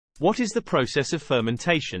What is the process of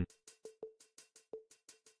fermentation?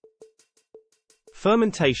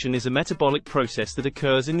 Fermentation is a metabolic process that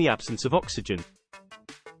occurs in the absence of oxygen.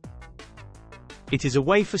 It is a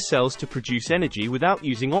way for cells to produce energy without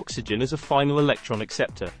using oxygen as a final electron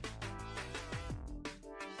acceptor.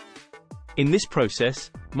 In this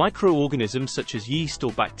process, microorganisms such as yeast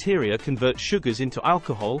or bacteria convert sugars into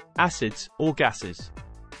alcohol, acids, or gases.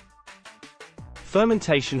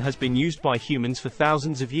 Fermentation has been used by humans for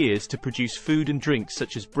thousands of years to produce food and drinks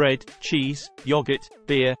such as bread, cheese, yogurt,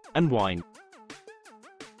 beer, and wine.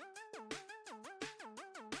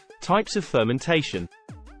 Types of fermentation.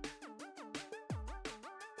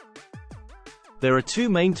 There are two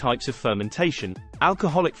main types of fermentation: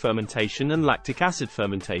 alcoholic fermentation and lactic acid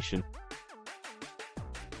fermentation.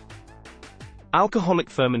 Alcoholic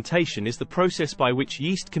fermentation is the process by which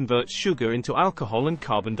yeast converts sugar into alcohol and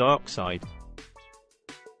carbon dioxide.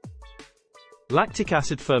 Lactic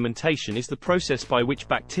acid fermentation is the process by which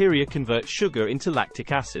bacteria convert sugar into lactic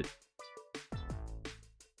acid.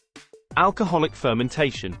 Alcoholic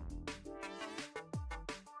fermentation.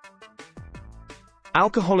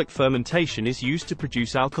 Alcoholic fermentation is used to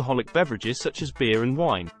produce alcoholic beverages such as beer and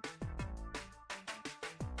wine.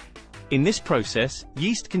 In this process,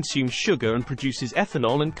 yeast consumes sugar and produces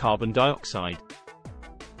ethanol and carbon dioxide.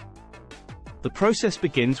 The process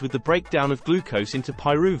begins with the breakdown of glucose into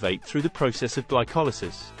pyruvate through the process of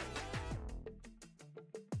glycolysis.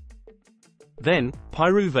 Then,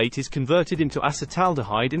 pyruvate is converted into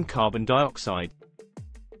acetaldehyde and carbon dioxide.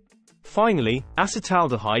 Finally,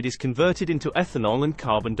 acetaldehyde is converted into ethanol and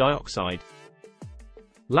carbon dioxide.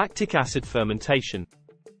 Lactic acid fermentation.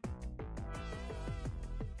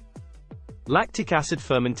 Lactic acid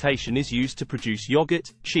fermentation is used to produce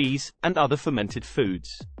yogurt, cheese, and other fermented foods.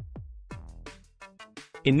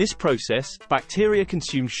 In this process, bacteria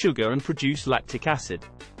consume sugar and produce lactic acid.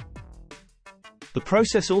 The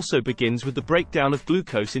process also begins with the breakdown of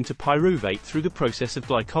glucose into pyruvate through the process of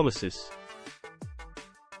glycolysis.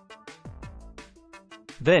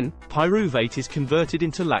 Then, pyruvate is converted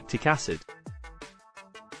into lactic acid.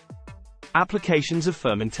 Applications of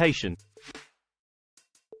fermentation.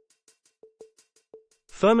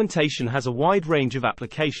 Fermentation has a wide range of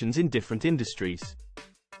applications in different industries.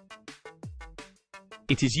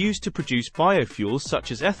 It is used to produce biofuels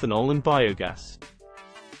such as ethanol and biogas.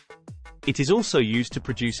 It is also used to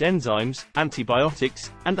produce enzymes,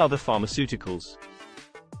 antibiotics, and other pharmaceuticals.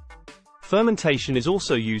 Fermentation is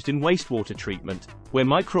also used in wastewater treatment, where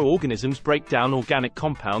microorganisms break down organic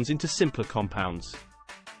compounds into simpler compounds.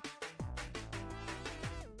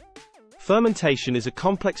 Fermentation is a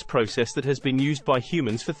complex process that has been used by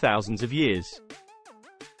humans for thousands of years.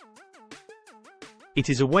 It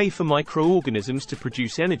is a way for microorganisms to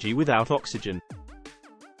produce energy without oxygen.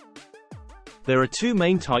 There are two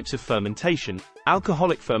main types of fermentation: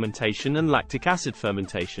 alcoholic fermentation and lactic acid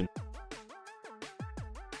fermentation.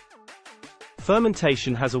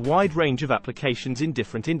 Fermentation has a wide range of applications in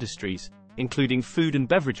different industries, including food and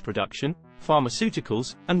beverage production,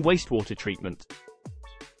 pharmaceuticals, and wastewater treatment.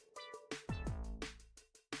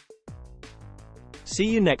 See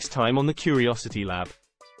you next time on the Curiosity Lab.